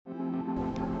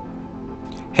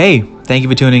Hey, thank you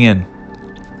for tuning in.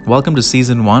 Welcome to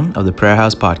Season 1 of the Prayer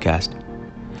House Podcast.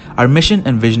 Our mission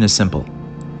and vision is simple.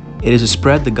 It is to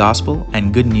spread the gospel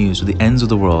and good news to the ends of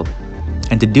the world,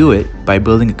 and to do it by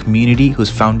building a community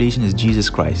whose foundation is Jesus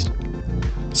Christ.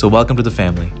 So welcome to the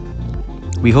family.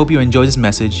 We hope you enjoy this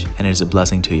message and it is a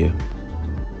blessing to you.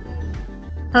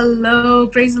 Hello,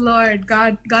 praise the Lord.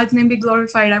 God's name be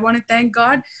glorified. I want to thank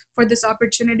God for this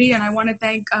opportunity, and I want to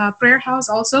thank Prayer House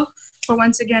also for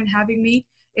once again having me.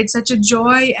 It's such a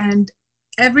joy, and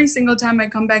every single time I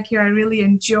come back here, I really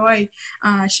enjoy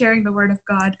sharing the Word of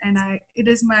God, and it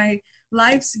is my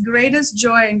life's greatest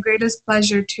joy and greatest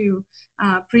pleasure to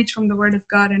preach from the Word of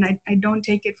God, and I don't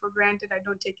take it for granted. I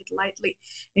don't take it lightly.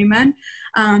 Amen.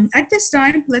 At this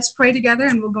time, let's pray together,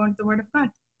 and we'll go into the Word of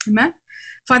God. Amen.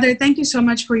 Father, thank you so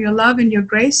much for your love and your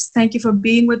grace. Thank you for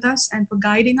being with us and for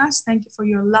guiding us. Thank you for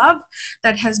your love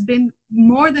that has been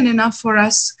more than enough for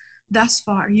us thus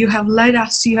far. You have led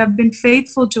us. You have been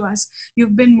faithful to us.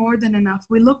 You've been more than enough.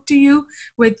 We look to you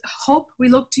with hope. We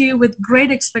look to you with great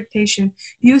expectation.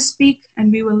 You speak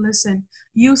and we will listen.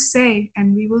 You say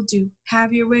and we will do.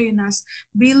 Have your way in us.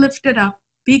 Be lifted up.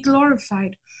 Be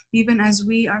glorified, even as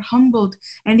we are humbled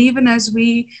and even as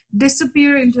we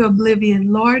disappear into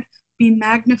oblivion. Lord, be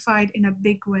magnified in a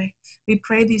big way. We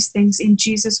pray these things in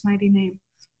Jesus' mighty name.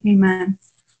 Amen.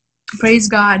 Praise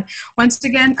God. Once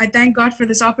again, I thank God for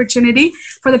this opportunity.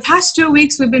 For the past 2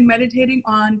 weeks, we've been meditating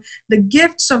on the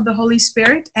gifts of the Holy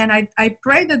Spirit, and I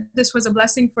pray that this was a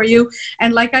blessing for you.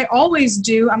 And like I always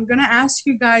do, I'm going to ask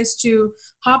you guys to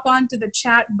hop onto the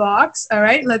chat box. All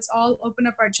right, let's all open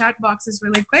up our chat boxes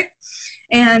really quick.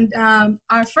 And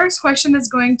our first question is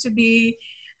going to be,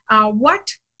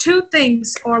 what two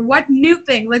things or what new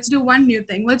thing, let's do one new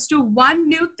thing. Let's do one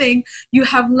new thing you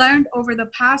have learned over the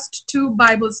past 2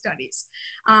 Bible studies.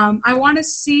 I want to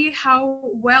see how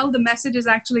well the message is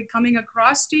actually coming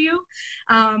across to you.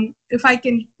 If I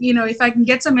can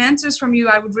get some answers from you,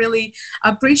 I would really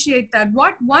appreciate that.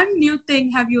 What one new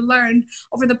thing have you learned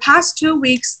over the past 2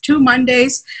 weeks, 2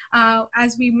 Mondays,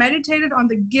 as we meditated on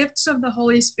the gifts of the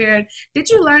Holy Spirit? Did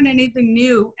you learn anything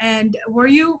new? And were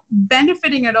you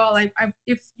benefiting at all?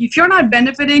 If you're not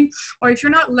benefiting, or if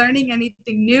you're not learning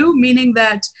anything new, meaning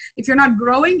that if you're not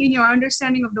growing in your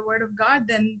understanding of the Word of God,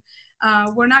 then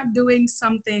we're not doing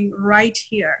something right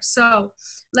here. So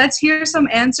let's hear some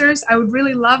answers. I would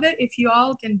really love it if you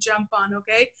all can jump on,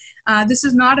 okay? This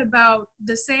is not about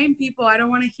the same people. I don't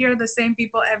want to hear the same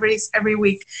people every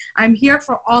week. I'm here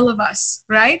for all of us,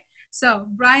 right? So,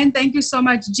 Brian, thank you so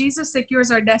much. Jesus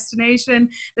secures our destination.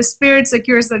 The Spirit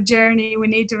secures the journey. We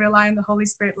need to rely on the Holy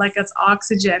Spirit like it's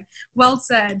oxygen. Well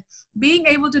said. Being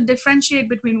able to differentiate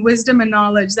between wisdom and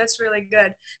knowledge, that's really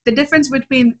good. The difference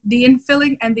between the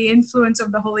infilling and the influence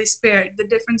of the Holy Spirit, the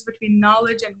difference between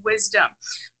knowledge and wisdom,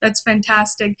 that's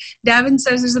fantastic. Davin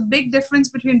says there's a big difference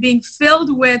between being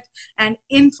filled with and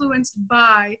influenced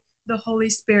by the Holy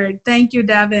Spirit. Thank you,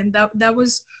 Davin. That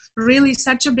was really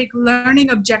such a big learning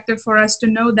objective for us to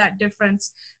know that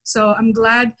difference. So I'm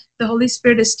glad the Holy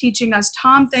Spirit is teaching us.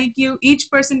 Tom, thank you.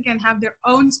 Each person can have their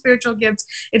own spiritual gifts.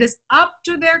 It is up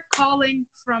to their calling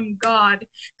from God.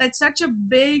 That's such a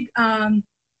big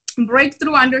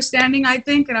breakthrough understanding, I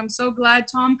think, and I'm so glad,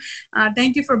 Tom.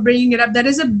 Thank you for bringing it up. That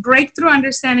is a breakthrough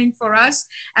understanding for us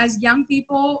as young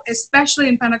people, especially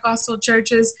in Pentecostal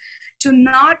churches, to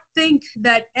not think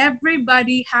that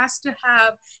everybody has to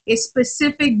have a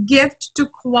specific gift to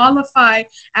qualify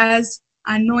as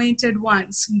anointed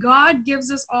ones. God gives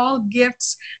us all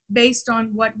gifts based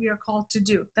on what we are called to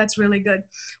do. That's really good.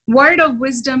 Word of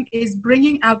wisdom is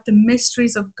bringing out the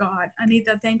mysteries of God.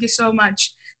 Anita, thank you so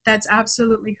much. That's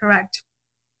absolutely correct.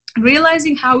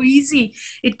 Realizing how easy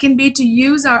it can be to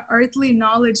use our earthly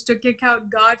knowledge to kick out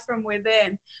God from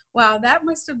within. Wow, that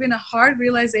must have been a hard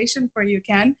realization for you,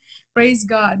 Ken. Praise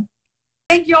God.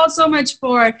 Thank you all so much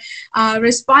for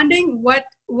responding.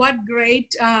 What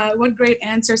great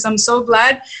answers. I'm so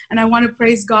glad, and I want to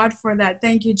praise God for that.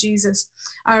 Thank you, Jesus.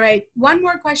 All right, one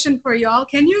more question for y'all.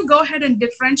 Can you go ahead and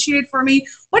differentiate for me?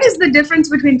 What is the difference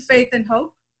between faith and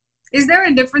hope? Is there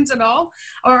a difference at all?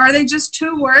 Or are they just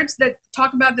 2 words that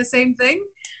talk about the same thing?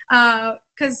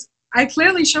 Because I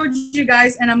clearly showed you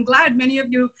guys, and I'm glad many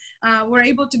of you were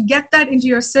able to get that into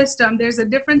your system. There's a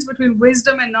difference between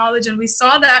wisdom and knowledge, and we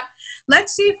saw that.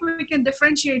 Let's see if we can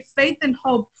differentiate faith and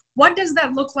hope. What does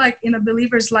that look like in a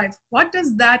believer's life? What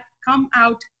does that come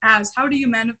out as? How do you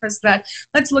manifest that?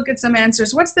 Let's look at some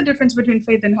answers. What's the difference between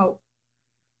faith and hope?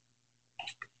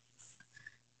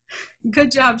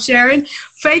 Good job, Sharon.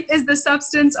 Faith is the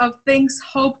substance of things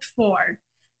hoped for.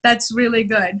 That's really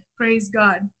good. Praise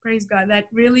God. Praise God.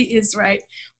 That really is right.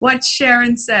 What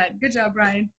Sharon said. Good job,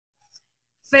 Brian.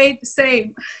 Faith,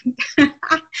 same.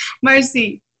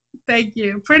 Mercy, thank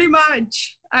you. Pretty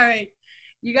much. All right.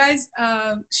 You guys,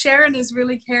 Sharon is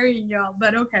really carrying y'all,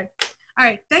 but okay. All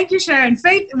right. Thank you, Sharon.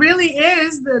 Faith really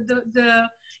is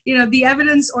the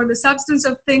evidence or the substance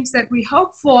of things that we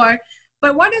hope for.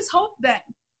 But what is hope then?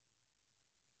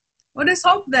 What is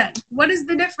hope then? What is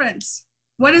the difference?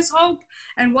 What is hope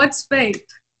and what's faith?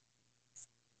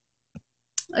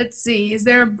 Let's see. Is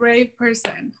there a brave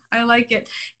person? I like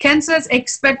it. Ken says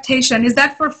expectation. Is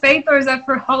that for faith or is that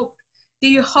for hope? Do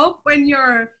you hope when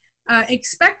you're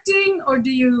expecting, or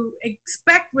do you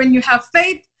expect when you have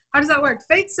faith? How does that work?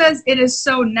 Faith says it is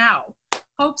so now.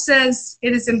 Hope says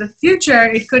it is in the future.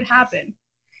 It could happen.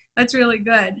 That's really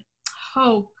good.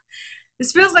 Hope.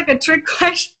 This feels like a trick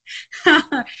question.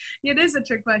 It is a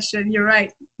trick question. You're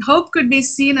right. Hope could be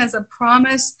seen as a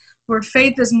promise, where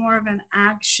faith is more of an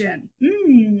action.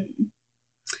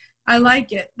 I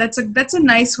like it. That's a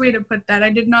nice way to put that.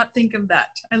 I did not think of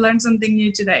that. I learned something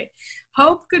new today.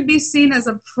 Hope could be seen as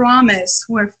a promise,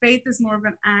 where faith is more of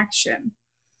an action.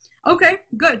 Okay,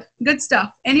 good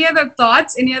stuff. Any other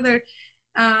thoughts? Any other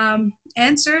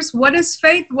answers? What is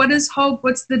faith? What is hope?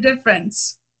 What's the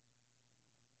difference?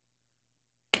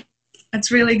 That's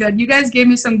really good. You guys gave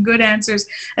me some good answers.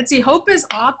 Let's see. Hope is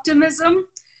optimism.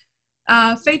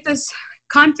 Faith is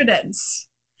confidence.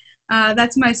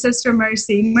 That's my sister,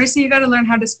 Mercy. Mercy, you got to learn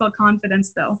how to spell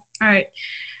confidence, though. All right.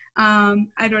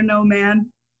 I don't know,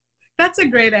 man. That's a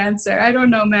great answer. I don't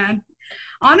know, man.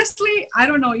 Honestly, I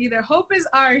don't know either. Hope is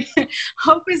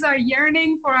our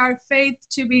yearning for our faith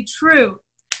to be true.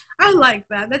 I like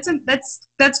that.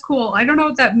 That's cool. I don't know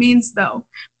what that means though,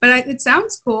 but it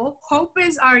sounds cool. Hope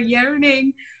is our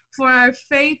yearning for our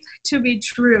faith to be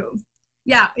true.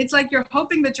 Yeah, it's like you're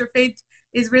hoping that your faith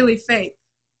is really faith.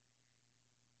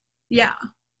 Yeah,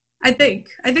 I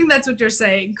think that's what you're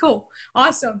saying. Cool.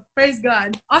 Awesome. Praise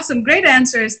God. Awesome. Great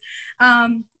answers.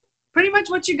 Pretty much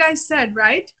what you guys said,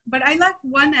 right? But I left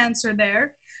one answer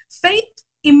there. Faith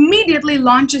immediately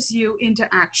launches you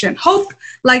into action. Hope,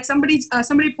 like somebody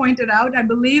pointed out, I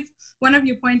believe one of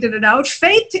you pointed it out,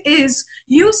 faith is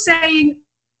you saying,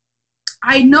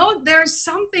 I know there's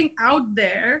something out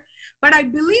there, but I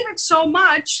believe it so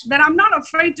much that I'm not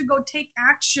afraid to go take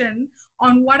action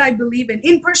on what I believe in.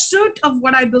 In pursuit of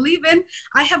what I believe in,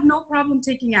 I have no problem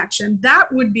taking action.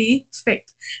 That would be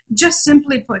faith, just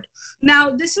simply put.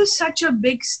 Now, this is such a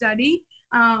big study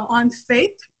on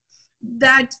faith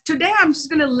that today I'm just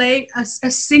going to lay a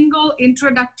single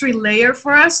introductory layer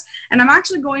for us. And I'm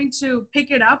actually going to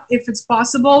pick it up, if it's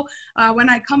possible, when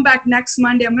I come back next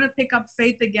Monday. I'm going to pick up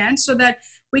faith again so that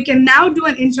we can now do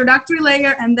an introductory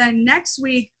layer, and then next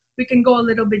week we can go a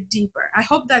little bit deeper. I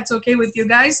hope that's okay with you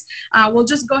guys. We'll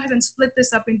just go ahead and split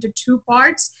this up into 2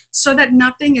 parts so that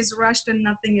nothing is rushed and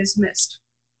nothing is missed.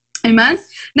 Amen?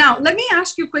 Now, let me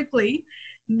ask you quickly,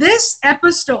 this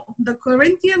epistle, the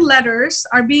Corinthian letters,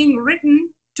 are being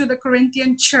written to the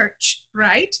Corinthian church,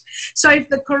 right? So if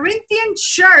the Corinthian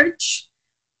church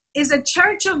is a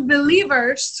church of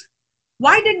believers,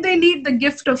 why did they need the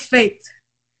gift of faith?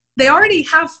 They already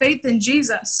have faith in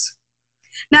Jesus.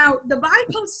 Now, the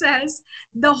Bible says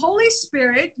the Holy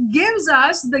Spirit gives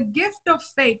us the gift of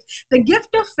faith. The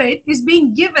gift of faith is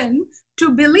being given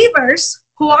to believers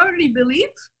who already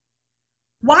believe.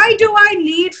 Why do I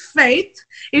need faith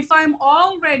if I'm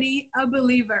already a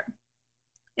believer?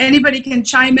 Anybody can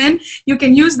chime in. You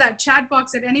can use that chat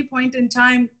box at any point in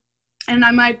time, and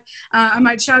I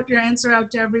might shout your answer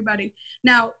out to everybody.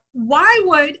 Now, why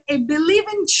would a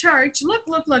believing church, look,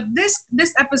 this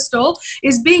epistle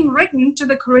is being written to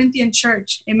the Corinthian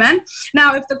church. Amen?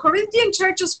 Now, if the Corinthian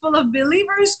church is full of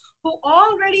believers who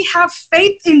already have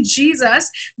faith in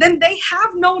Jesus, then they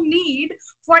have no need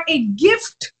for a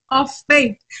gift of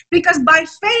faith, because by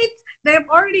faith they have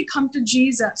already come to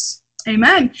Jesus.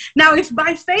 Amen. Now, if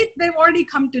by faith they've already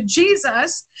come to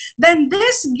Jesus, then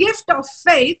this gift of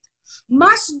faith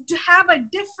must have a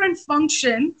different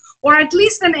function, or at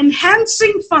least an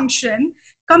enhancing function,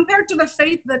 compared to the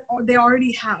faith that they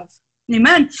already have.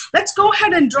 Amen. Let's go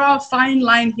ahead and draw a fine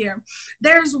line here.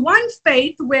 There's one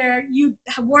faith where you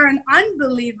were an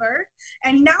unbeliever,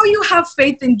 and now you have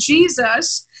faith in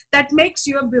Jesus that makes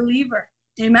you a believer.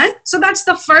 Amen. So that's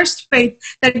the first faith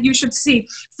that you should see.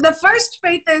 The first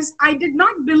faith is, I did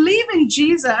not believe in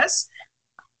Jesus.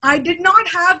 I did not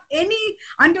have any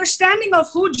understanding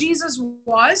of who Jesus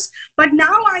was, but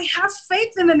now I have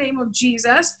faith in the name of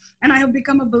Jesus and I have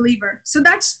become a believer. So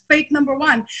that's faith number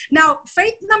one. Now,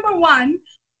 faith number one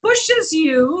pushes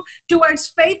you towards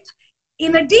faith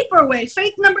in a deeper way.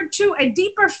 Faith number 2, a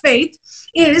deeper faith,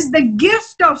 is the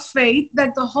gift of faith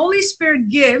that the Holy Spirit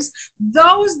gives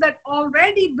those that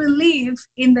already believe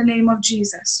in the name of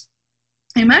Jesus.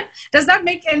 Amen. Does that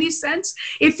make any sense?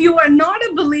 If you are not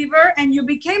a believer and you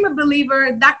became a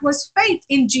believer, that was faith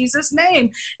in Jesus'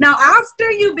 name. Now,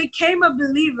 after you became a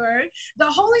believer,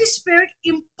 the Holy Spirit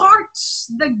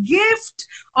imparts the gift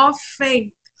of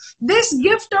faith. This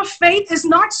gift of faith is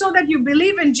not so that you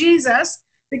believe in Jesus,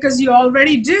 because you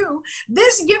already do.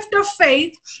 This gift of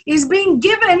faith is being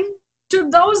given to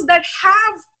those that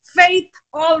have faith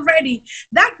already.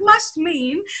 That must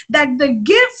mean that the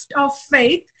gift of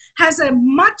faith has a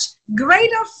much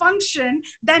greater function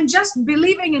than just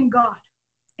believing in God.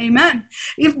 Amen.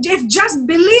 If just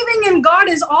believing in God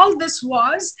is all this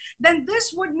was, then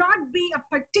this would not be a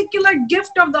particular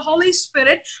gift of the Holy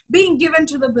Spirit being given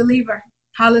to the believer.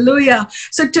 Hallelujah.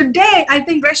 So today, I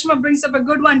think Reshma brings up a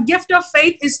good one. Gift of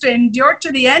faith is to endure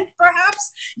to the end,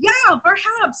 perhaps. Yeah,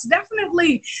 perhaps,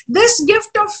 definitely. This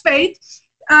gift of faith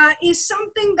is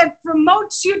something that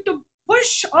promotes you to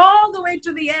push all the way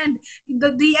to the end,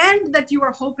 the end that you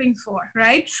are hoping for,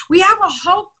 right? We have a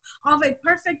hope of a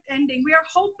perfect ending. We are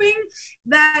hoping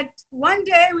that one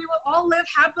day we will all live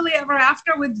happily ever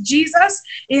after with Jesus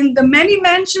in the many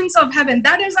mansions of heaven.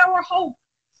 That is our hope.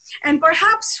 And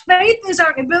perhaps faith is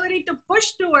our ability to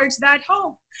push towards that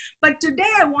hope. But today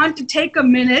I want to take a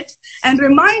minute and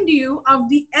remind you of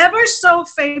the ever so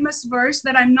famous verse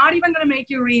that I'm not even going to make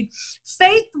you read.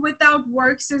 Faith without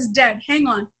works is dead. Hang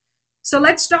on. So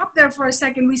let's stop there for a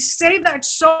second. We say that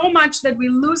so much that we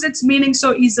lose its meaning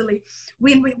so easily.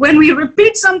 When we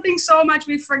repeat something so much,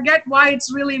 we forget why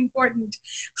it's really important.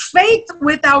 Faith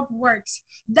without works.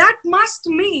 That must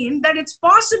mean that it's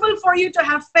possible for you to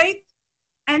have faith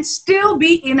and still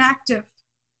be inactive.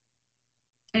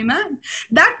 Amen.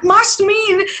 That must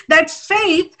mean that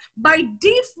faith by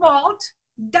default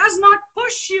does not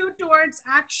push you towards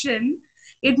action.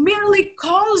 It merely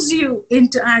calls you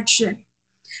into action.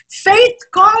 Faith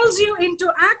calls you into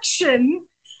action,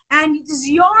 and it is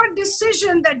your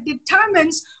decision that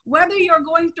determines whether you're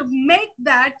going to make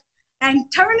that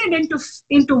and turn it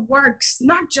into works,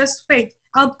 not just faith.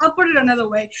 I'll put it another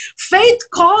way. Faith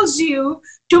calls you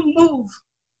to move.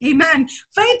 Amen.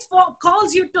 Faith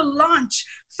calls you to launch.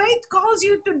 Faith calls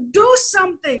you to do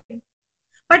something.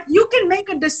 But you can make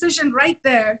a decision right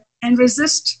there and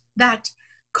resist that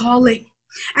calling.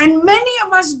 And many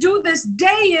of us do this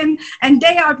day in and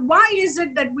day out. Why is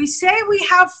it that we say we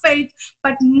have faith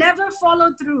but never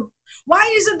follow through? Why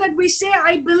is it that we say,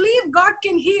 I believe God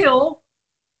can heal,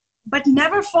 but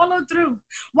never follow through?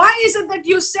 Why is it that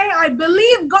you say, I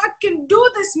believe God can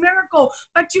do this miracle,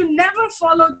 but you never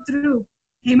follow through?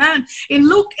 Amen. In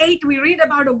Luke 8, we read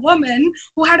about a woman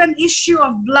who had an issue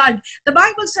of blood. The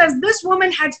Bible says this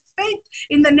woman had faith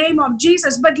in the name of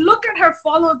Jesus, but look at her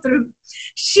follow through.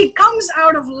 She comes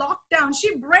out of lockdown.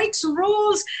 She breaks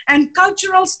rules and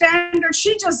cultural standards.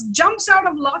 She just jumps out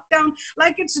of lockdown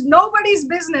like it's nobody's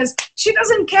business. She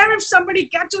doesn't care if somebody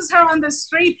catches her on the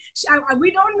street.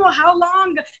 We don't know how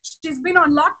long she's been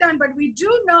on lockdown, but we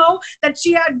do know that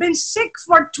she had been sick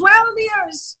for 12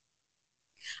 years.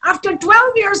 After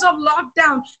 12 years of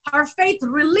lockdown, her faith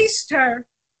released her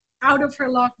out of her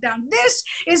lockdown. This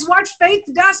is what faith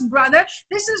does, brother.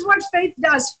 This is what faith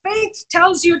does. Faith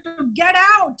tells you to get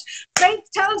out. Faith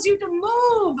tells you to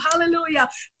move. Hallelujah.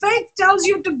 Faith tells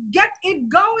you to get it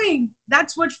going.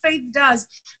 That's what faith does.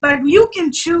 But you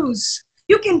can choose.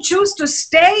 You can choose to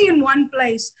stay in one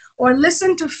place or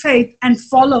listen to faith and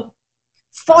follow.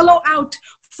 Follow out.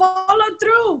 Follow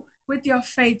through with your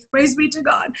faith. Praise be to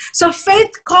God. So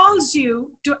faith calls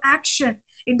you to action.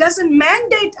 It doesn't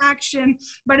mandate action,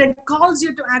 but it calls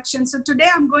you to action. So today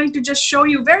I'm going to just show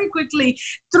you very quickly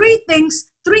 3 things,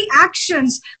 3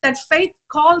 actions that faith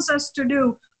calls us to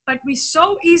do, but we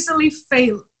so easily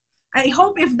fail. I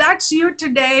hope if that's you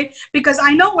today, because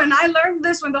I know when I learned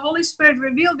this, when the Holy Spirit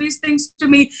revealed these things to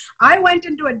me, I went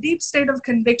into a deep state of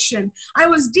conviction. I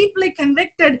was deeply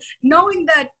convicted, knowing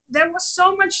that there was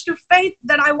so much to faith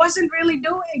that I wasn't really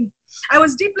doing. I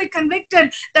was deeply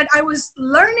convicted that I was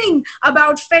learning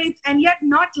about faith and yet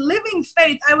not living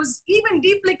faith. I was even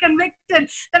deeply convicted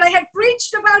that I had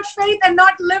preached about faith and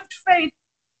not lived faith.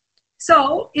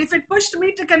 So if it pushed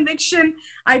me to conviction,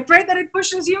 I pray that it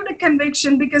pushes you to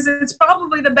conviction, because it's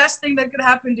probably the best thing that could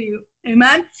happen to you.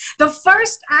 Amen. The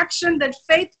first action that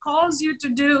faith calls you to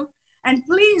do, and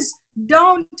please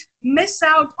don't miss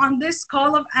out on this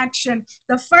call of action.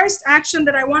 The first action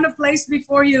that I want to place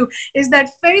before you is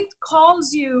that faith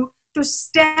calls you to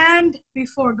stand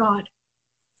before God.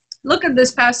 Look at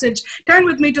this passage. Turn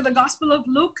with me to the Gospel of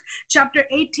Luke, chapter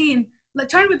 18.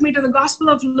 Turn with me to the Gospel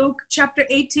of Luke, chapter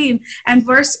 18 and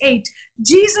verse 8.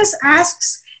 Jesus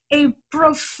asks a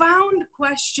profound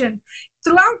question.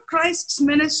 Throughout Christ's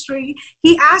ministry,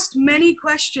 he asked many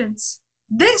questions.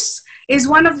 This is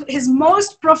one of his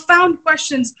most profound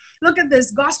questions. Look at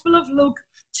this. Gospel of Luke,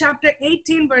 chapter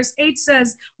 18, verse 8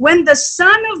 says, "When the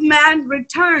Son of Man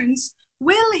returns,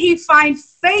 will he find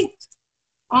faith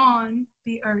on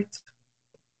the earth?"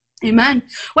 Amen.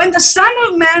 When the Son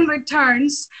of Man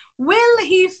returns, will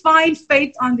he find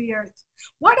faith on the earth?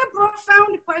 What a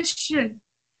profound question.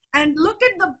 And look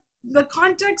at the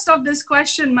context of this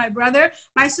question, my brother,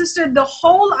 my sister. The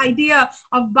whole idea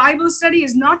of Bible study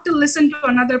is not to listen to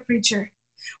another preacher.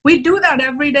 We do that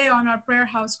every day on our prayer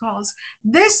house calls.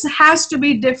 This has to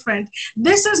be different.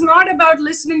 This is not about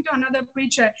listening to another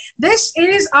preacher. This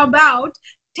is about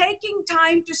taking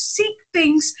time to seek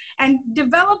things and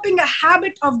developing a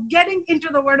habit of getting into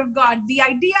the Word of God. The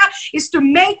idea is to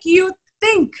make you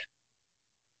think.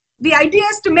 The idea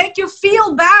is to make you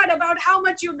feel bad about how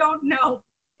much you don't know.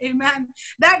 Amen.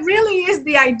 That really is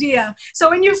the idea.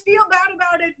 So when you feel bad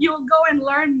about it, you'll go and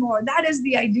learn more. That is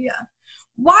the idea.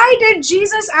 Why did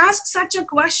Jesus ask such a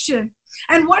question?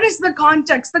 And what is the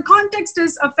context? The context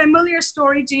is a familiar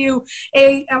story to you.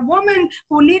 A woman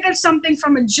who needed something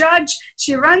from a judge.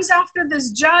 She runs after this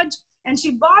judge and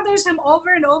she bothers him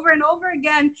over and over and over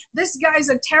again. This guy is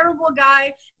a terrible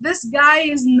guy. This guy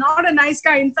is not a nice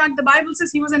guy. In fact, the Bible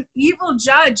says he was an evil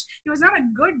judge. He was not a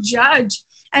good judge.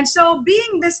 And so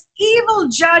being this evil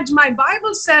judge, my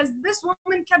Bible says this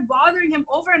woman kept bothering him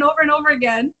over and over and over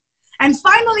again. And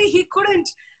finally, he couldn't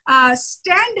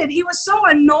stand it. He was so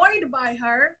annoyed by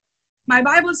her. My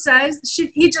Bible says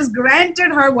he just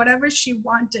granted her whatever she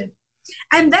wanted.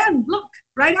 And then look,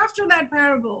 right after that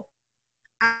parable,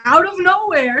 out of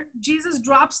nowhere, Jesus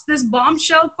drops this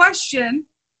bombshell question.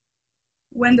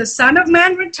 When the Son of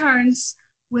Man returns,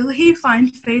 will he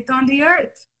find faith on the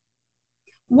earth?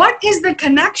 What is the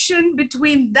connection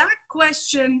between that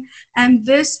question and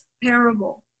this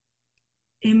parable?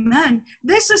 Amen.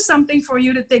 This is something for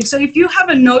you to think. So if you have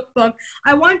a notebook,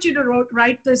 I want you to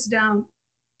write this down.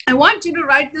 I want you to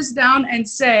write this down and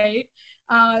say,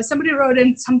 somebody wrote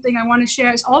in something I want to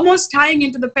share. It's almost tying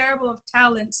into the parable of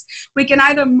talents. We can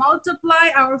either multiply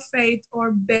our faith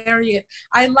or bury it.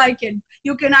 I like it.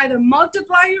 You can either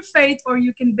multiply your faith or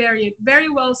you can bury it. Very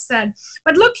well said.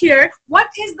 But look here, what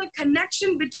is the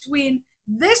connection between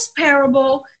this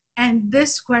parable and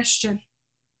this question?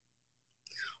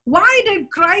 Why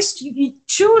did Christ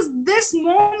choose this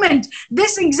moment,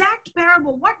 this exact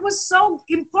parable? What was so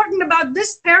important about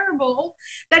this parable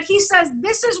that he says,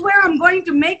 this is where I'm going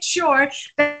to make sure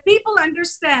that people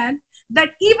understand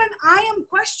that even I am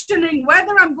questioning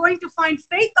whether I'm going to find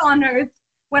faith on earth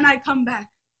when I come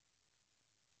back.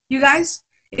 You guys,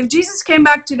 if Jesus came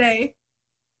back today,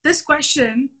 this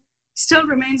question still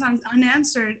remains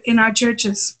unanswered in our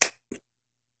churches.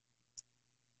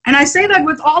 And I say that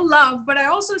with all love, but I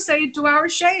also say it to our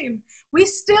shame. We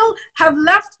still have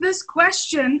left this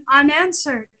question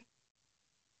unanswered.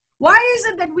 Why is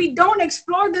it that we don't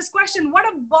explore this question? What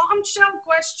a bombshell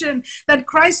question that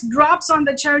Christ drops on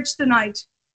the church tonight.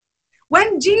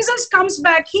 When Jesus comes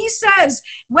back, he says,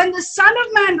 when the Son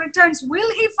of Man returns,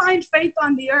 will he find faith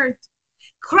on the earth?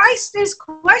 Christ is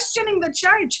questioning the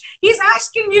church. He's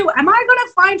asking you, am I going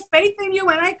to find faith in you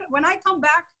when I come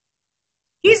back?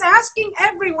 He's asking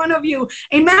every one of you.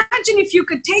 Imagine if you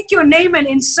could take your name and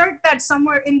insert that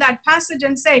somewhere in that passage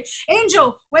and say,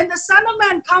 Angel, when the Son of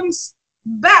Man comes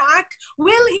back,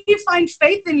 will he find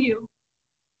faith in you?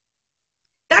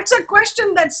 That's a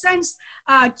question that sends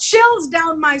chills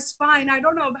down my spine. I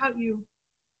don't know about you.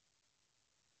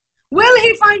 Will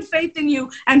he find faith in you?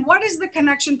 And what is the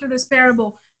connection to this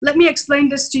parable? Let me explain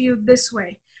this to you this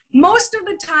way. Most of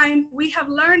the time, we have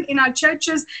learned in our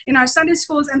churches, in our Sunday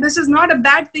schools, and this is not a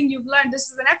bad thing you've learned. This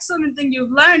is an excellent thing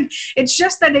you've learned. It's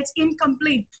just that it's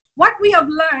incomplete. What we have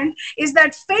learned is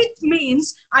that faith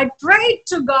means I prayed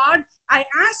to God, I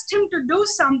asked him to do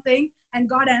something, and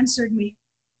God answered me.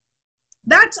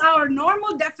 That's our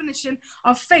normal definition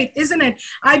of faith, isn't it?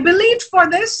 I believed for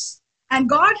this, and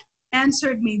God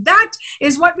answered me. That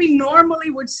is what we normally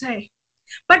would say.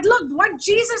 But look, what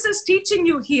Jesus is teaching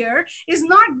you here is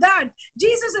not that.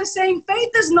 Jesus is saying faith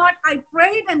is not I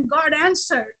prayed and God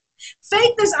answered.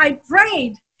 Faith is I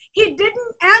prayed. He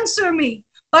didn't answer me,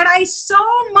 but I so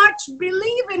much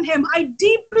believe in him. I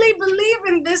deeply believe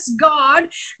in this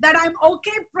God that I'm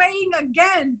okay praying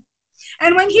again.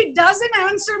 And when he doesn't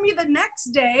answer me the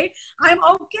next day, I'm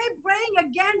okay praying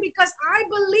again because I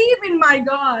believe in my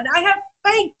God. I have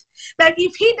faith that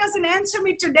if he doesn't answer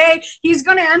me today, he's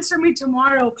going to answer me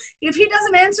tomorrow. If he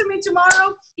doesn't answer me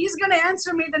tomorrow, he's going to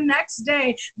answer me the next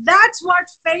day. That's what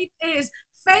faith is.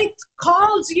 Faith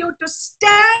calls you to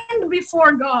stand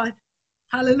before God.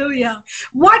 Hallelujah.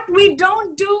 What we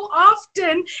don't do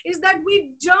often is that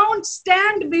we don't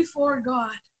stand before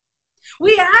God.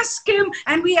 We ask him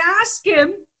and we ask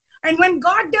him, and when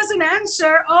God doesn't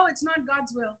answer, oh, it's not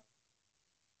God's will.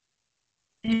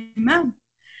 Amen.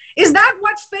 Is that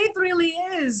what faith really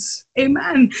is?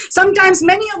 Amen. Sometimes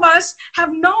many of us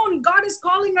have known God is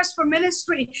calling us for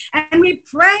ministry, and we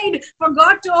prayed for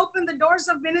God to open the doors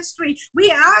of ministry. We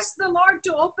asked the Lord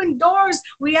to open doors.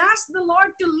 We asked the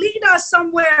Lord to lead us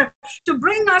somewhere, to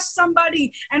bring us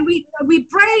somebody. And we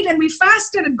prayed and we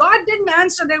fasted, and God didn't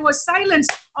answer. There was silence.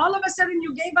 All of a sudden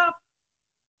you gave up.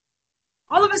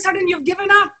 All of a sudden you've given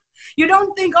up. You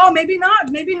don't think, oh, maybe not.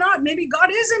 Maybe God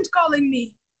isn't calling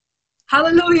me.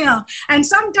 Hallelujah. And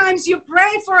sometimes you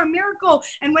pray for a miracle,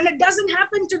 and when it doesn't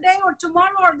happen today or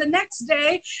tomorrow or the next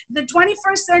day, the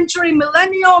 21st century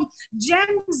millennial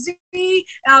Gen Z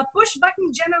push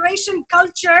button generation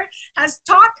culture has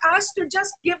taught us to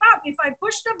just give up. If I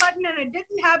push the button and it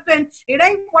didn't happen, it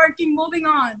ain't working, moving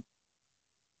on.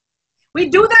 We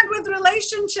do that with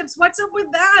relationships. What's up with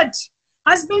that?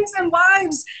 Husbands and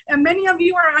wives, and many of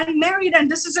you are unmarried, and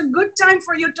this is a good time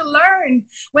for you to learn.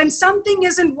 When something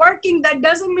isn't working, that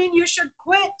doesn't mean you should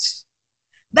quit.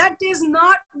 That is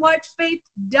not what faith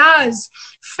does.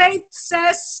 Faith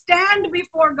says, stand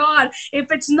before God.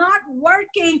 If it's not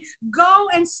working, go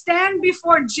and stand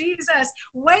before Jesus.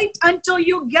 Wait until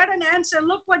you get an answer.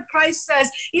 Look what Christ says.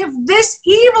 If this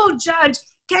evil judge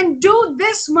can do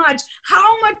this much,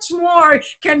 how much more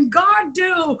can God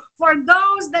do for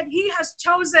those that he has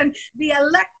chosen, the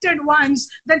elected ones,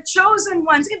 the chosen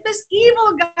ones? If this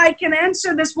evil guy can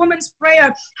answer this woman's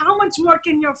prayer, how much more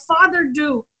can your Father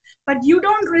do? But you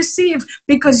don't receive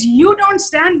because you don't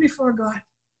stand before God.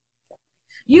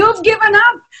 You've given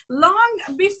up long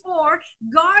before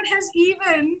God has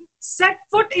even set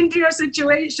foot into your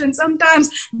situation. Sometimes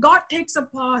God takes a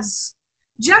pause.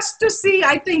 Just to see,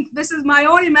 I think this is my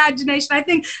own imagination, I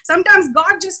think sometimes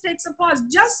God just takes a pause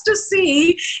just to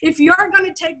see if you're going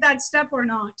to take that step or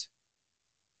not.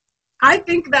 I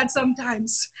think that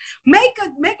sometimes. Make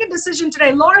a decision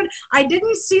today. Lord, I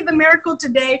didn't see the miracle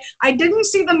today. I didn't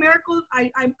see the miracle.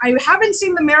 I haven't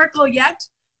seen the miracle yet.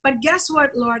 But guess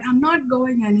what, Lord? I'm not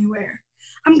going anywhere.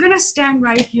 I'm going to stand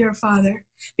right here, Father,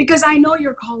 because I know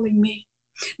you're calling me.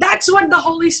 That's what the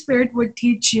Holy Spirit would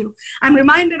teach you. I'm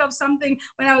reminded of something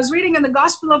when I was reading in the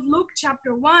Gospel of Luke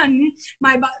chapter 1.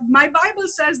 My Bible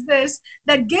says this,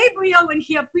 that Gabriel, when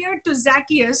he appeared to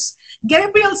Zacchaeus,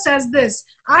 Gabriel says this,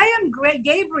 I am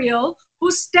Gabriel who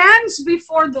stands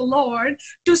before the Lord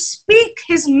to speak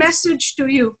his message to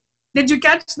you. Did you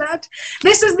catch that?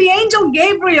 This is the angel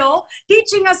Gabriel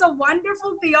teaching us a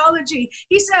wonderful theology.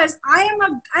 He says, I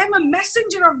am a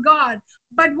messenger of God,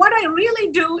 but what I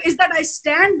really do is that I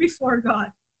stand before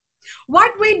God.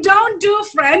 What we don't do,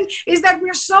 friend, is that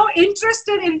we're so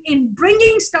interested in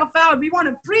bringing stuff out. We want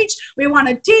to preach, we want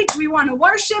to teach, we want to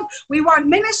worship, we want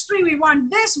ministry, we want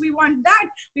this, we want that,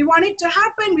 we want it to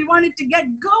happen, we want it to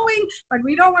get going, but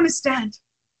we don't want to stand.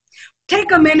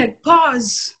 Take a minute,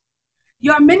 pause.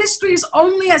 Your ministry is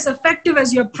only as effective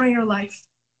as your prayer life.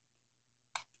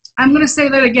 I'm going to say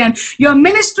that again. Your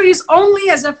ministry is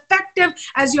only as effective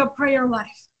as your prayer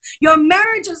life. Your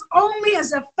marriage is only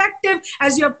as effective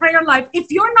as your prayer life.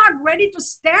 If you're not ready to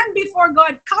stand before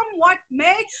God, come what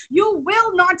may, you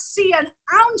will not see an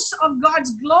ounce of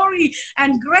God's glory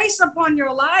and grace upon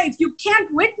your life. You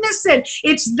can't witness it.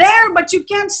 It's there, but you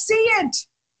can't see it.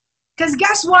 Because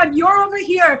guess what? You're over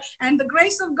here, and the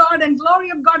grace of God and glory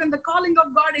of God and the calling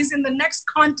of God is in the next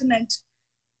continent.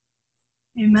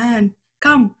 Amen.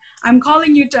 Come, I'm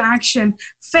calling you to action.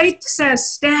 Faith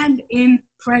says, stand in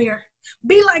prayer.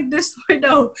 Be like this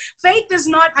widow. Faith is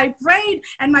not, I prayed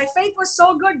and my faith was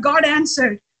so good, God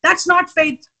answered. That's not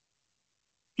faith.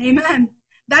 Amen.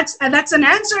 That's an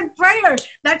answered prayer.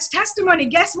 That's testimony.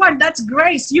 Guess what? That's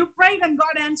grace. You prayed and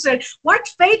God answered. What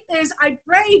faith is, I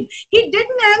prayed. He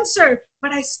didn't answer,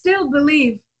 but I still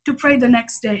believe to pray the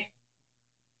next day.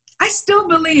 I still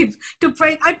believe to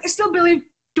pray. I still believe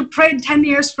to pray 10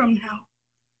 years from now.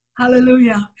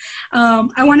 Hallelujah.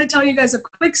 I want to tell you guys a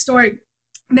quick story.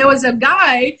 There was a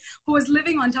guy who was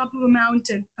living on top of a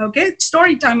mountain. Okay,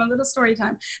 story time, a little story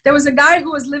time. There was a guy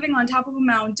who was living on top of a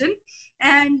mountain,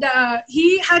 and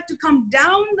he had to come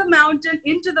down the mountain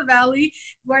into the valley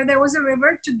where there was a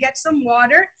river to get some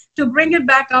water to bring it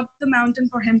back up the mountain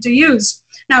for him to use.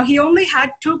 Now, he only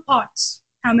had 2 pots.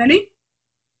 How many?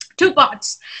 2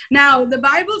 pots. Now the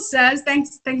Bible says,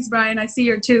 thanks Brian, I see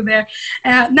your 2 there.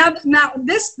 Now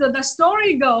the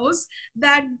story goes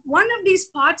that one of these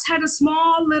pots had a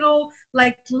small little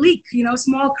like leak,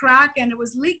 small crack, and it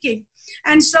was leaking.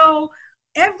 And so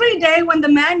every day when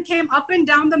the man came up and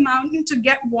down the mountain to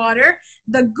get water,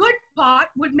 the good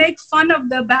pot would make fun of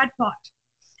the bad pot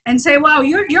and say, wow,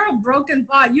 you're a broken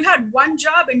pot. You had one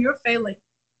job and you're failing.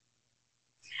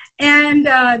 And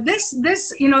this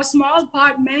small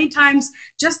pot many times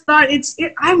just thought,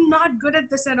 I'm not good at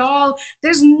this at all.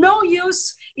 There's no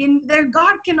use in there.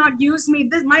 God cannot use me.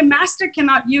 My master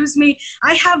cannot use me.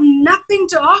 I have nothing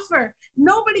to offer.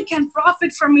 Nobody can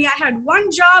profit from me. I had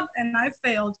one job and I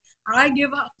failed. I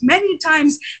give up. Many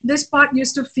times this pot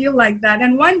used to feel like that.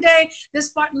 And one day this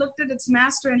pot looked at its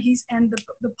master, and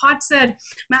the pot said,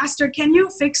 Master, can you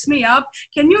fix me up?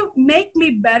 Can you make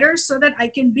me better so that I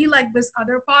can be like this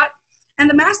other pot? And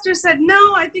the master said,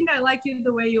 no, I think I like you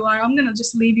the way you are. I'm going to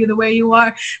just leave you the way you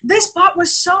are. This pot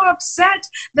was so upset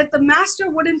that the master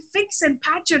wouldn't fix and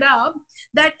patch it up,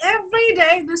 that every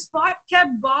day this pot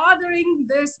kept bothering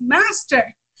this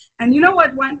master. And you know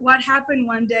what happened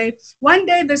one day? One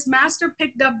day this master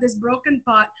picked up this broken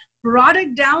pot, brought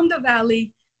it down the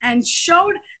valley, and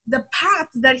showed the path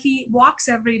that he walks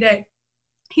every day.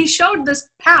 He showed this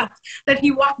path that he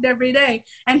walked every day,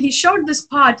 and he showed this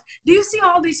pot. Do you see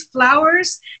all these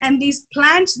flowers and these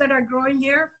plants that are growing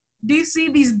here? Do you see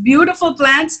these beautiful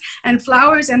plants and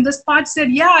flowers? And this pot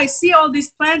said, yeah, I see all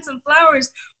these plants and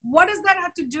flowers. What does that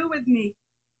have to do with me?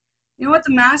 You know what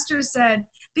the master said?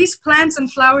 These plants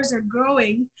and flowers are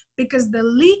growing because the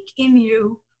leak in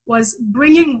you was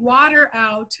bringing water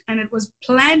out, and it was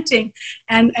planting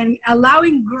and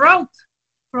allowing growth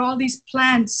for all these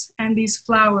plants and these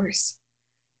flowers.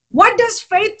 What does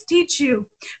faith teach you?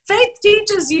 Faith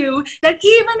teaches you that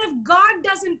even if God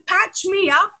doesn't patch me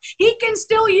up, he can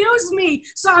still use me.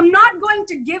 So I'm not going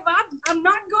to give up. I'm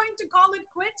not going to call it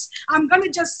quits. I'm going to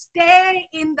just stay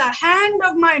in the hand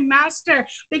of my master,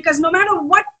 because no matter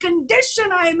what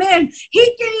condition I'm in,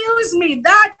 he can use me.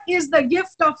 That is the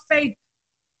gift of faith.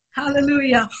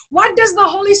 Hallelujah. What does the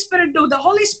Holy Spirit do? The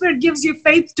Holy Spirit gives you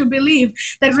faith to believe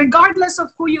that regardless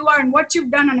of who you are and what you've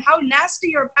done and how nasty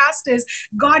your past is,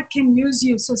 God can use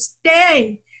you. So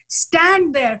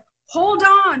stand there, hold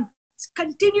on,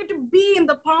 continue to be in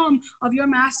the palm of your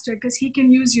master, because he can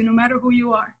use you no matter who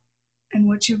you are and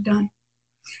what you've done.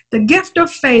 The gift of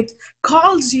faith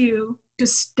calls you to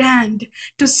stand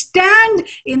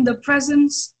in the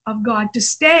presence of God, to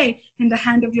stay in the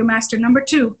hand of your master. Number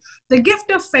 2, the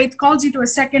gift of faith calls you to a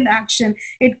second action.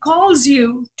 It calls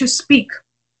you to speak.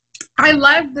 I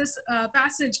love this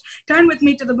passage. Turn with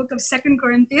me to the book of 2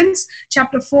 Corinthians,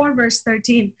 chapter 4, verse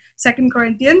 13. 2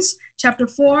 Corinthians, chapter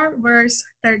 4, verse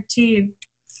 13.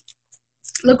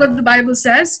 Look what the Bible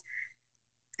says.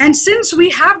 And since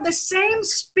we have the same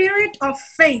spirit of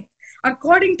faith,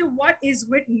 according to what is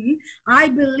written, I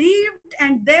believed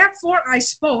and therefore I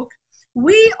spoke,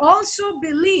 we also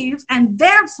believe and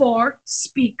therefore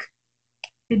speak.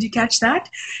 Did you catch that?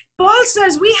 Paul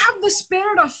says we have the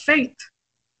spirit of faith.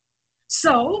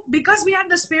 So, because we have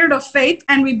the spirit of faith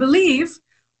and we believe,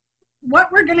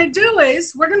 what we're going to do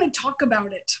is we're going to talk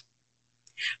about it.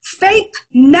 Faith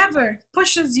never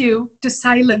pushes you to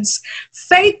silence.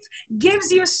 Faith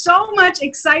gives you so much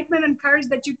excitement and courage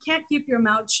that you can't keep your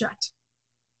mouth shut.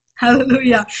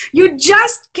 Hallelujah. You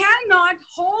just cannot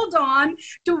hold on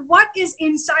to what is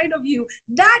inside of you.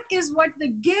 That is what the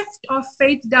gift of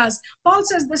faith does. Paul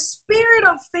says the spirit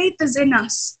of faith is in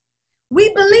us.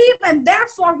 We believe and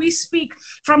therefore we speak.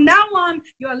 From now on,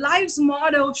 your life's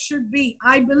motto should be,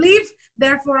 I believe,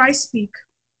 therefore I speak.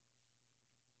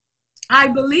 I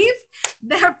believe,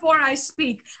 therefore I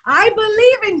speak. I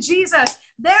believe in Jesus,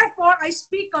 therefore I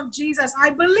speak of Jesus.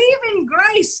 I believe in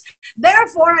grace,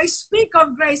 therefore I speak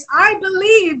of grace. I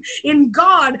believe in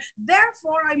God,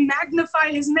 therefore I magnify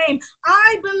his name.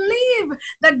 I believe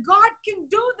that God can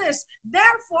do this,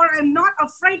 therefore I'm not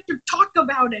afraid to talk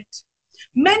about it.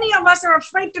 Many of us are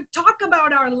afraid to talk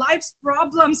about our life's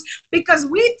problems because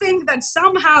we think that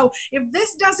somehow if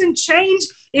this doesn't change,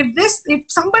 if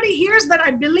somebody hears that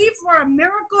I believe for a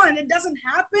miracle and it doesn't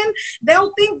happen,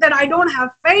 they'll think that I don't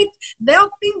have faith.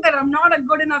 They'll think that I'm not a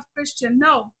good enough Christian.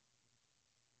 No,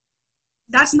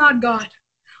 that's not God.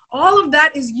 All of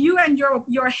that is you and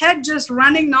your head just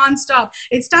running nonstop.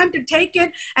 It's time to take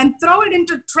it and throw it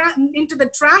into the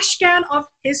trash can of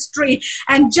history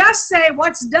and just say,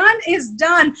 what's done is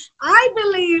done. I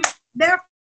believe,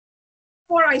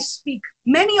 therefore I speak.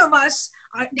 Many of us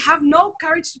have no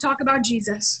courage to talk about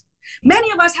Jesus.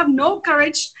 Many of us have no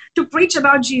courage to preach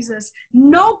about Jesus,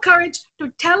 no courage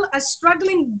to tell a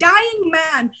struggling, dying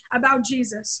man about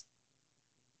Jesus.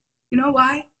 You know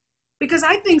why? Because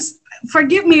I think,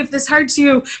 forgive me if this hurts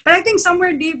you, but I think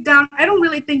somewhere deep down, I don't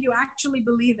really think you actually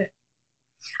believe it.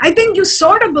 I think you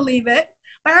sort of believe it,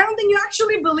 but I don't think you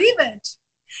actually believe it.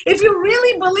 If you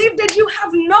really believed it, you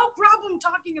have no problem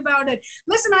talking about it.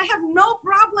 Listen, I have no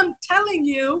problem telling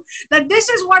you that this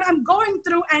is what I'm going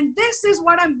through and this is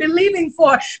what I'm believing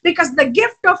for, because the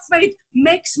gift of faith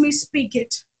makes me speak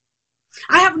it.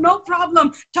 I have no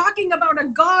problem talking about a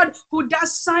God who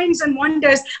does signs and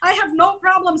wonders. I have no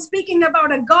problem speaking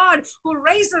about a God who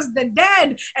raises the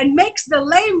dead and makes the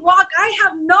lame walk. I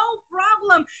have no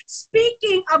problem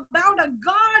speaking about a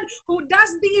God who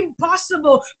does the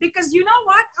impossible, because you know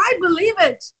what? I believe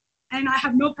it, and I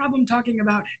have no problem talking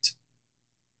about it.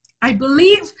 I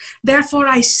believe, therefore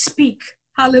I speak.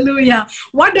 Hallelujah.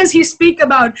 What does he speak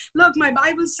about? Look, my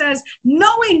Bible says,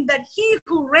 knowing that he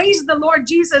who raised the Lord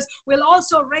Jesus will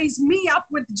also raise me up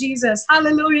with Jesus.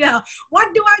 Hallelujah.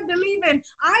 What do I believe in?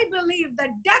 I believe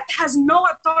that death has no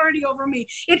authority over me.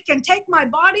 It can take my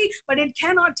body, but it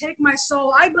cannot take my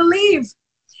soul. I believe.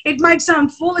 It might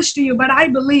sound foolish to you, but I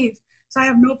believe. So I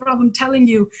have no problem telling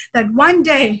you that one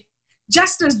day,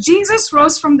 just as Jesus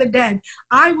rose from the dead,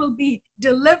 I will be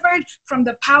delivered from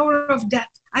the power of death.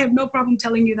 I have no problem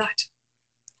telling you that.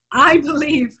 I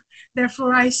believe,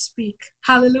 therefore I speak.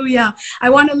 Hallelujah. I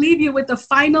want to leave you with the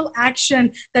final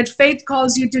action that faith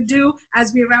calls you to do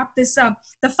as we wrap this up.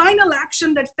 The final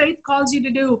action that faith calls you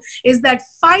to do is that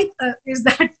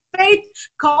faith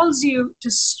calls you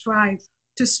to strive.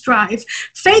 To strive.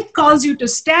 Faith calls you to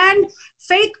stand.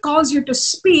 Faith calls you to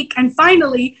speak. And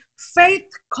finally, faith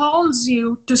calls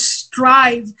you to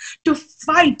strive, to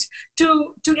fight,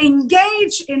 to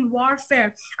engage in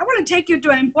warfare. I want to take you to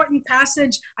an important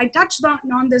passage. I touched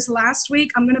on this last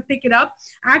week. I'm going to pick it up.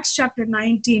 Acts chapter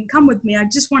 19. Come with me. I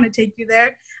just want to take you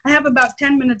there. I have about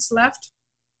 10 minutes left,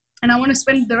 and I want to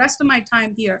spend the rest of my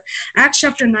time here. Acts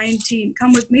chapter 19.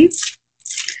 Come with me.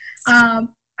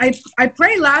 I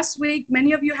prayed last week,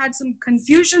 many of you had some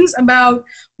confusions about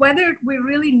whether we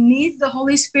really need the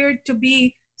Holy Spirit to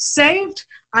be saved.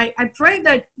 I pray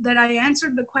that I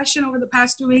answered the question over the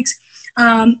past 2 weeks.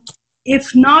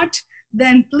 If not,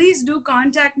 then please do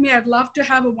contact me. I'd love to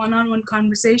have a one-on-one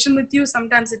conversation with you.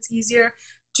 Sometimes it's easier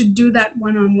to do that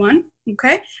one-on-one.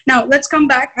 Okay? Now, let's come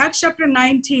back. Acts chapter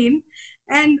 19.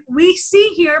 And we see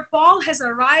here Paul has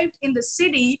arrived in the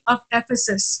city of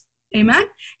Ephesus. Amen?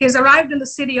 He has arrived in the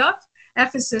city of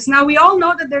Ephesus. Now, we all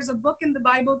know that there's a book in the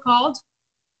Bible called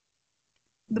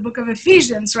the book of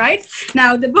Ephesians, right?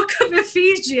 Now, the book of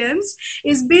Ephesians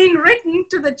is being written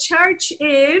to the church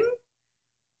in,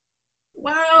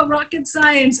 wow, rocket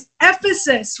science,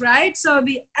 Ephesus, right? So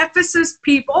the Ephesus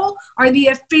people are the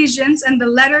Ephesians, and the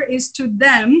letter is to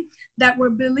them that were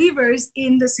believers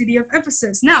in the city of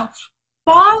Ephesus. Now,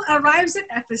 Paul arrives at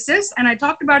Ephesus, and I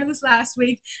talked about this last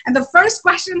week, and the first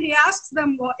question he asks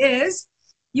them is,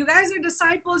 you guys are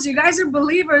disciples, you guys are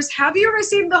believers, have you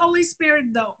received the Holy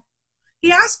Spirit though?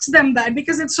 He asks them that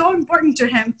because it's so important to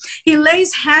him. He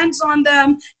lays hands on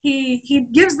them, he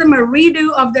gives them a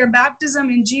redo of their baptism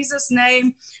in Jesus'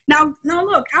 name. Now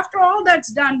look, after all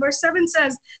that's done, verse 7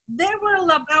 says, there were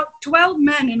about 12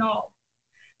 men in all.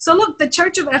 So look, the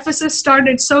church of Ephesus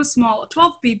started so small,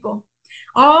 12 people.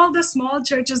 All the small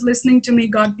churches listening to me,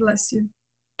 God bless you.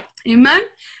 Amen.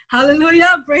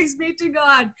 Hallelujah. Praise be to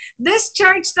God. This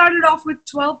church started off with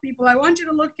 12 people. I want you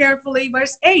to look carefully.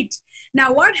 Verse 8.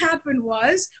 Now what happened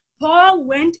was Paul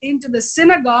went into the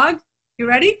synagogue. You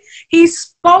ready? He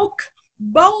spoke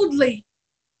boldly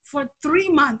for 3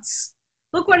 months.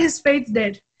 Look what his faith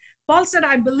did. Paul said,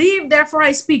 I believe, therefore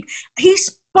I speak. He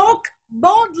spoke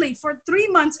boldly for 3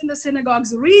 months in the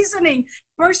synagogues, reasoning,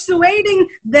 persuading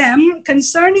them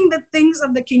concerning the things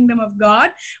of the kingdom of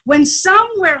God. When some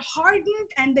were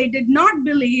hardened and they did not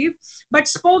believe, but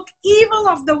spoke evil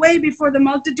of the way before the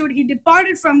multitude, he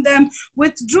departed from them,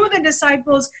 withdrew the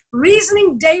disciples,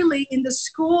 reasoning daily in the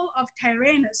school of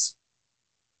Tyrannus.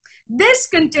 This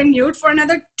continued for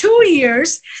another 2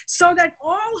 years, so that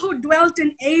all who dwelt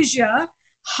in Asia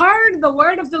heard the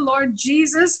word of the Lord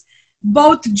Jesus,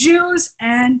 both Jews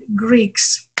and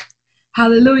Greeks.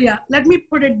 Hallelujah. Let me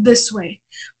put it this way.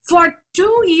 For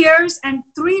 2 years and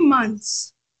 3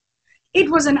 months, it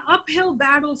was an uphill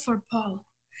battle for Paul.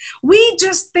 We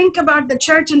just think about the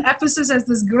church in Ephesus as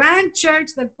this grand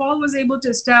church that Paul was able to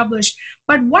establish.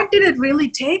 But what did it really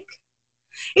take?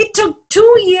 It took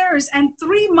 2 years and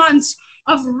 3 months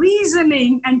of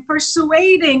reasoning and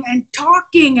persuading and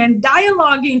talking and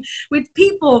dialoguing with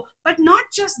people. But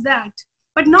not just that.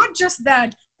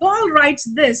 Paul writes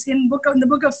this in the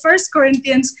book of 1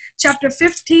 Corinthians chapter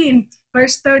 15,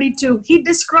 verse 32. He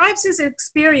describes his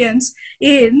experience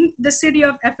in the city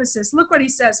of Ephesus. Look what he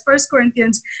says. 1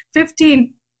 Corinthians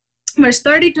 15, verse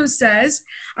 32 says,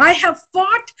 I have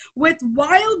fought with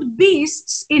wild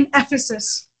beasts in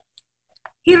Ephesus.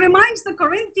 He reminds the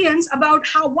Corinthians about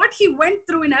what he went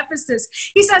through in Ephesus.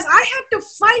 He says, I had to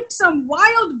fight some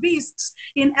wild beasts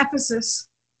in Ephesus.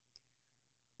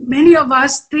 Many of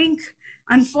us think,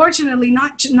 unfortunately,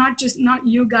 not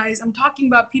you guys, I'm talking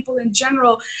about people in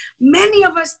general. Many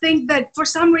of us think that for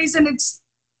some reason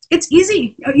it's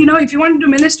easy. You know, if you want to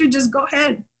do ministry, just go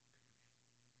ahead.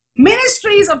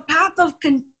 Ministry is a path of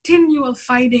continual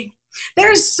fighting.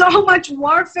 There is so much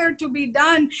warfare to be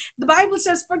done. The Bible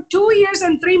says for 2 years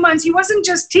and 3 months, he wasn't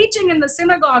just teaching in the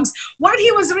synagogues. What he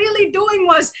was really doing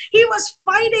was he was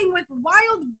fighting with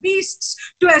wild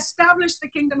beasts to establish the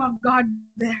kingdom of God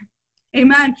there.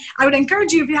 Amen. I would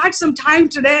encourage you, if you had some time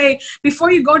today,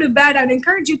 before you go to bed, I'd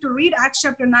encourage you to read Acts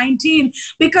chapter 19,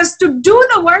 because to do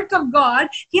the work of God,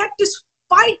 he had to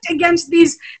fight against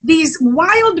these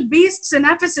wild beasts in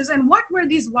Ephesus. And what were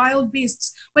these wild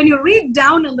beasts? When you read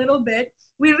down a little bit,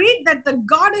 we read that the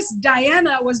goddess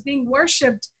Diana was being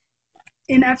worshipped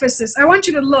in Ephesus. I want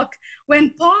you to look.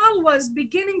 When Paul was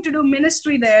beginning to do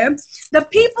ministry there, the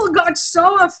people got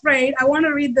so afraid. I want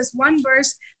to read this one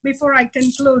verse before I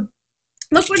conclude.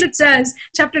 Look what it says,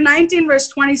 chapter 19, verse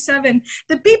 27.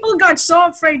 The people got so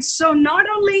afraid. So not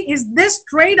only is this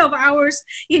trade of ours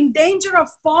in danger of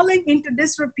falling into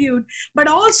disrepute, but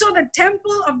also the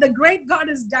temple of the great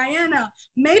goddess Diana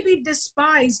may be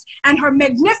despised, and her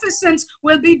magnificence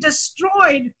will be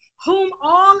destroyed, whom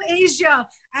all Asia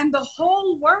and the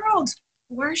whole world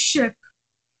worship.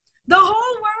 The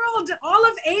whole world, all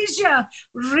of Asia,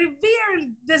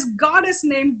 revered this goddess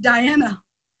named Diana.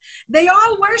 They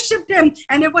all worshipped him,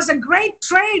 and it was a great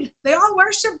trade. They all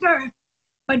worshipped her.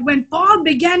 But when Paul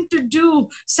began to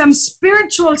do some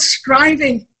spiritual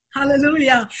striving,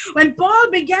 hallelujah, when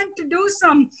Paul began to do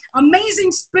some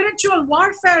amazing spiritual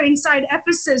warfare inside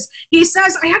Ephesus, he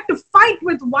says, I have to fight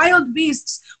with wild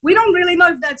beasts. We don't really know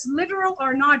if that's literal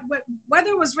or not.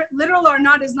 Whether it was literal or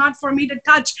not is not for me to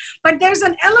touch. But there's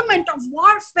an element of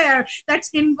warfare that's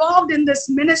involved in this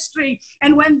ministry.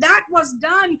 And when that was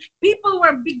done, people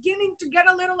were beginning to get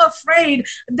a little afraid.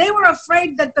 They were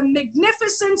afraid that the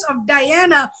magnificence of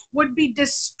Diana would be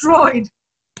destroyed.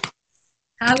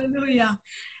 Hallelujah.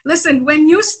 Listen, when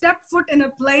you step foot in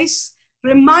a place,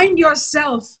 remind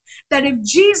yourself that if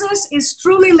Jesus is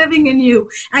truly living in you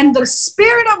and the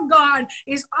Spirit of God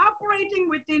is operating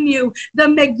within you, the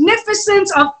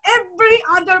magnificence of every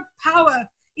other power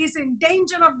is in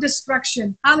danger of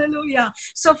destruction. Hallelujah.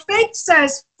 So faith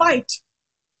says, fight.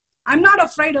 I'm not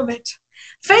afraid of it.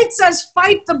 Faith says,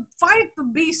 fight the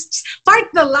beasts, fight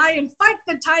the lion, fight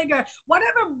the tiger,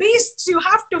 whatever beasts you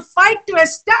have to fight to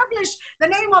establish the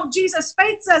name of Jesus.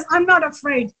 Faith says, I'm not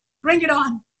afraid. Bring it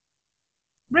on.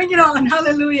 Bring it on.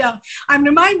 Hallelujah. I'm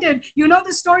reminded, you know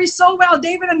the story so well,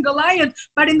 David and Goliath,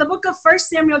 but in the book of 1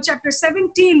 Samuel chapter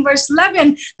 17, verse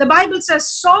 11, the Bible says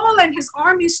Saul and his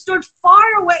army stood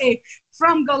far away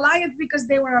from Goliath because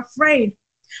they were afraid.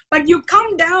 But you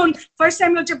come down, 1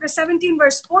 Samuel chapter 17,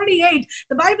 verse 48,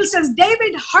 the Bible says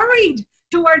David hurried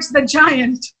towards the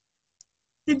giant.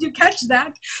 Did you catch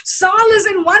that? Saul is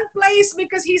in one place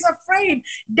because he's afraid.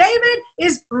 David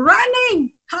is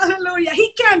running. Hallelujah.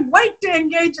 He can't wait to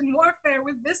engage in warfare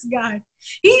with this guy.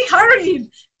 He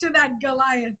hurried to that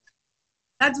Goliath.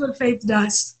 That's what faith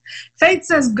does. Faith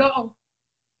says go.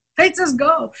 Faith says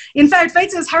go. In fact,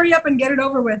 faith says hurry up and get it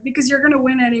over with because you're going to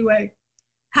win anyway.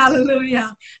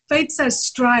 Hallelujah. Faith says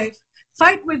strive.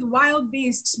 Fight with wild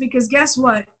beasts because guess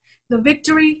what? The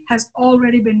victory has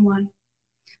already been won.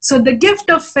 So the gift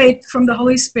of faith from the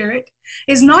Holy Spirit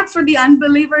is not for the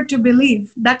unbeliever to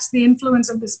believe. That's the influence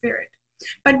of the Spirit.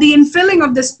 But the infilling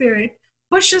of the Spirit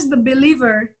pushes the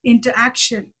believer into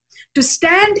action, to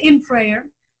stand in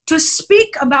prayer, to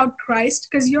speak about Christ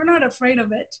because you're not afraid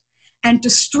of it, and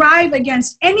to strive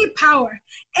against any power,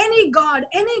 any god,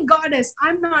 any goddess.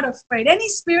 I'm not afraid. Any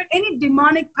spirit, any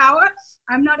demonic power,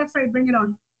 I'm not afraid. Bring it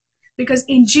on. Because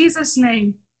in Jesus'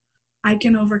 name, I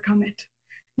can overcome it.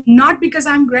 Not because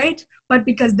I'm great, but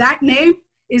because that name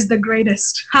is the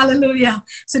greatest. Hallelujah.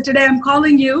 So today I'm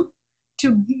calling you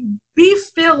to be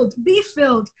filled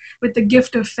with the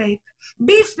gift of faith.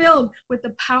 Be filled with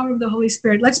the power of the Holy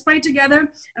Spirit. Let's pray together,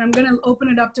 and I'm going to open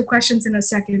it up to questions in a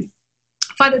second.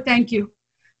 Father, thank you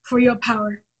for your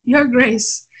power, your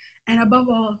grace, and above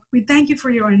all, we thank you for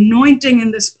your anointing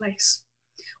in this place.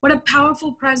 What a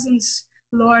powerful presence,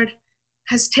 Lord,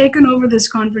 has taken over this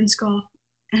conference call.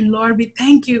 And Lord, we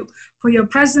thank you for your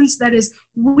presence that is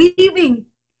weaving,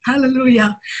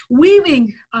 hallelujah,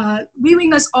 weaving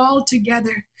us all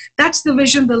together. That's the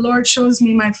vision the Lord shows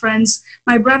me, my friends,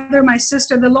 my brother, my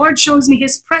sister. The Lord shows me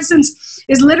his presence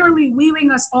is literally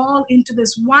weaving us all into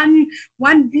this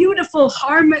one beautiful,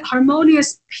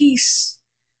 harmonious piece.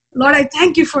 Lord, I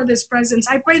thank you for this presence.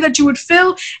 I pray that you would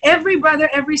fill every brother,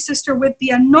 every sister with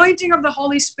the anointing of the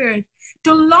Holy Spirit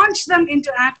to launch them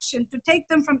into action, to take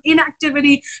them from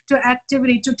inactivity to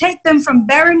activity, to take them from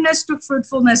barrenness to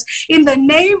fruitfulness. In the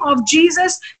name of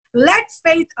Jesus, let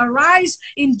faith arise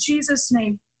in Jesus'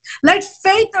 name. Let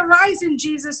faith arise in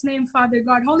Jesus' name, Father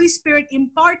God. Holy Spirit,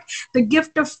 impart the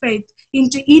gift of faith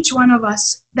into each one of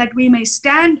us, that we may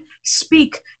stand,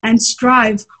 speak, and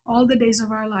strive all the days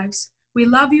of our lives. We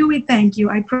love you. We thank you.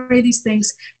 I pray these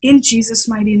things in Jesus'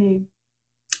 mighty name.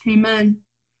 Amen.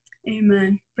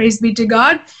 Amen. Praise be to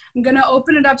God. I'm going to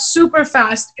open it up super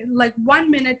fast, like 1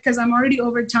 minute, because I'm already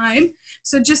over time.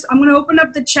 So I'm going to open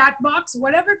up the chat box.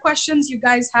 Whatever questions you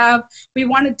guys have, we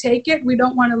want to take it. We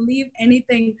don't want to leave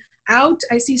anything out.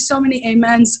 I see so many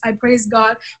amens. I praise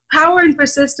God. Power and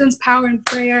persistence, power and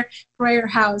prayer, prayer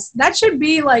house. That should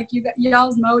be like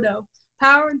y'all's motto.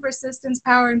 Power and persistence,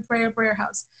 power and prayer, prayer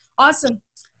house. Awesome.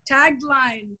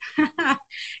 Tagline.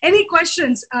 Any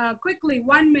questions? Quickly,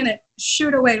 1 minute.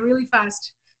 Shoot away really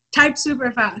fast. Type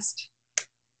super fast.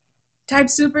 Type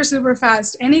super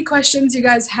fast. Any questions you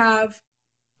guys have?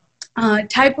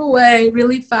 Type away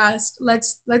really fast.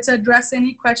 Let's address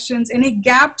any questions, any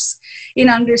gaps in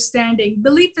understanding.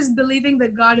 Belief is believing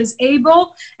that God is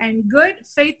able and good.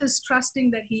 Faith is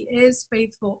trusting that he is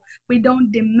faithful. We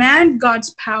don't demand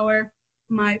God's power.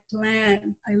 My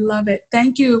plan. I love it.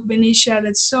 Thank you, Benicia.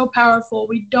 That's so powerful.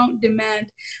 We don't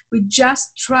demand. We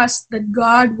just trust that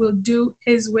God will do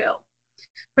his will.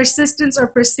 Persistence or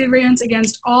perseverance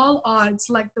against all odds,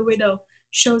 like the widow,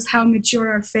 shows how mature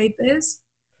our faith is.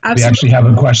 Absolutely. We actually have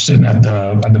a question at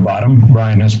the bottom.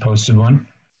 Brian has posted one.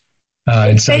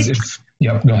 It says,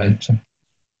 yep, go ahead.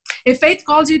 If faith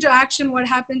calls you to action, what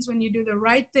happens when you do the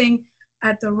right thing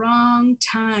at the wrong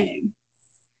time?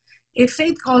 If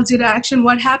faith calls you to action,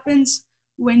 what happens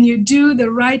when you do the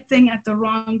right thing at the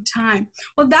wrong time?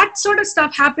 Well, that sort of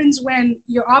stuff happens when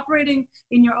you're operating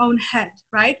in your own head,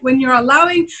 right? When you're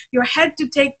allowing your head to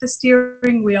take the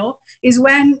steering wheel is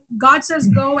when God says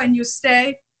go and you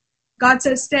stay. God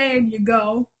says stay and you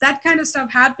go. That kind of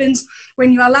stuff happens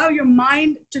when you allow your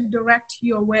mind to direct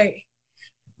your way.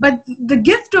 But the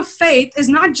gift of faith is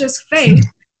not just faith.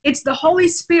 It's the Holy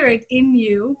Spirit in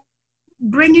you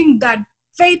bringing that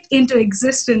faith into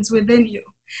existence within you.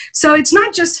 So it's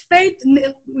not just faith,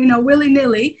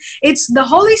 willy-nilly. It's the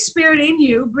Holy Spirit in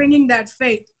you bringing that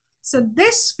faith. So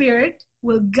this Spirit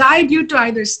will guide you to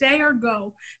either stay or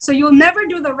go. So you'll never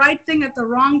do the right thing at the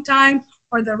wrong time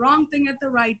or the wrong thing at the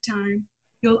right time.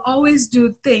 You'll always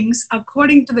do things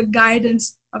according to the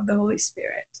guidance of the Holy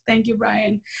Spirit. Thank you,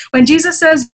 Brian. When Jesus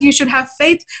says you should have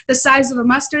faith the size of a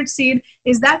mustard seed,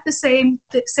 is that the same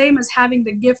as having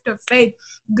the gift of faith?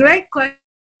 Great question,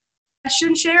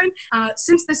 Sharon.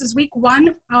 Since this is week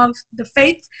 1 of the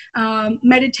faith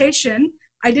meditation,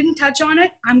 I didn't touch on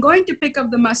it. I'm going to pick up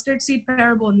the mustard seed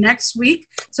parable next week.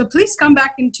 So please come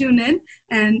back and tune in,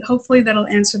 and hopefully that'll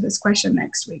answer this question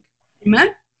next week.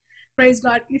 Amen. Praise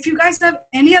God. If you guys have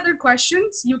any other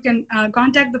questions, you can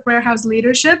contact the Prayer House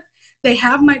leadership. They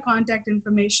have my contact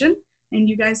information, and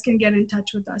you guys can get in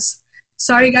touch with us.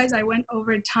 Sorry, guys, I went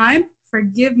over time.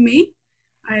 Forgive me.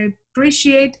 I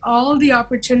appreciate all the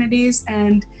opportunities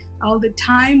and all the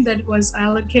time that was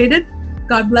allocated.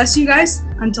 God bless you guys.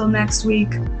 Until next week.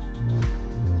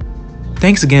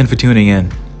 Thanks again for tuning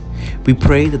in. We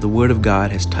pray that the Word of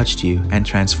God has touched you and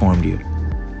transformed you.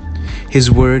 His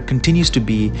Word continues to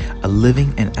be a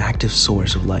living and active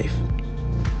source of life.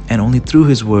 And only through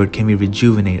His Word can we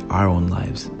rejuvenate our own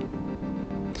lives.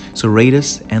 So rate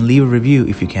us and leave a review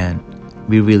if you can.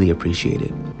 We really appreciate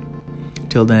it.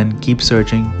 Till then, keep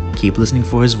searching, keep listening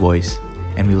for His voice,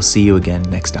 and we will see you again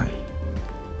next time.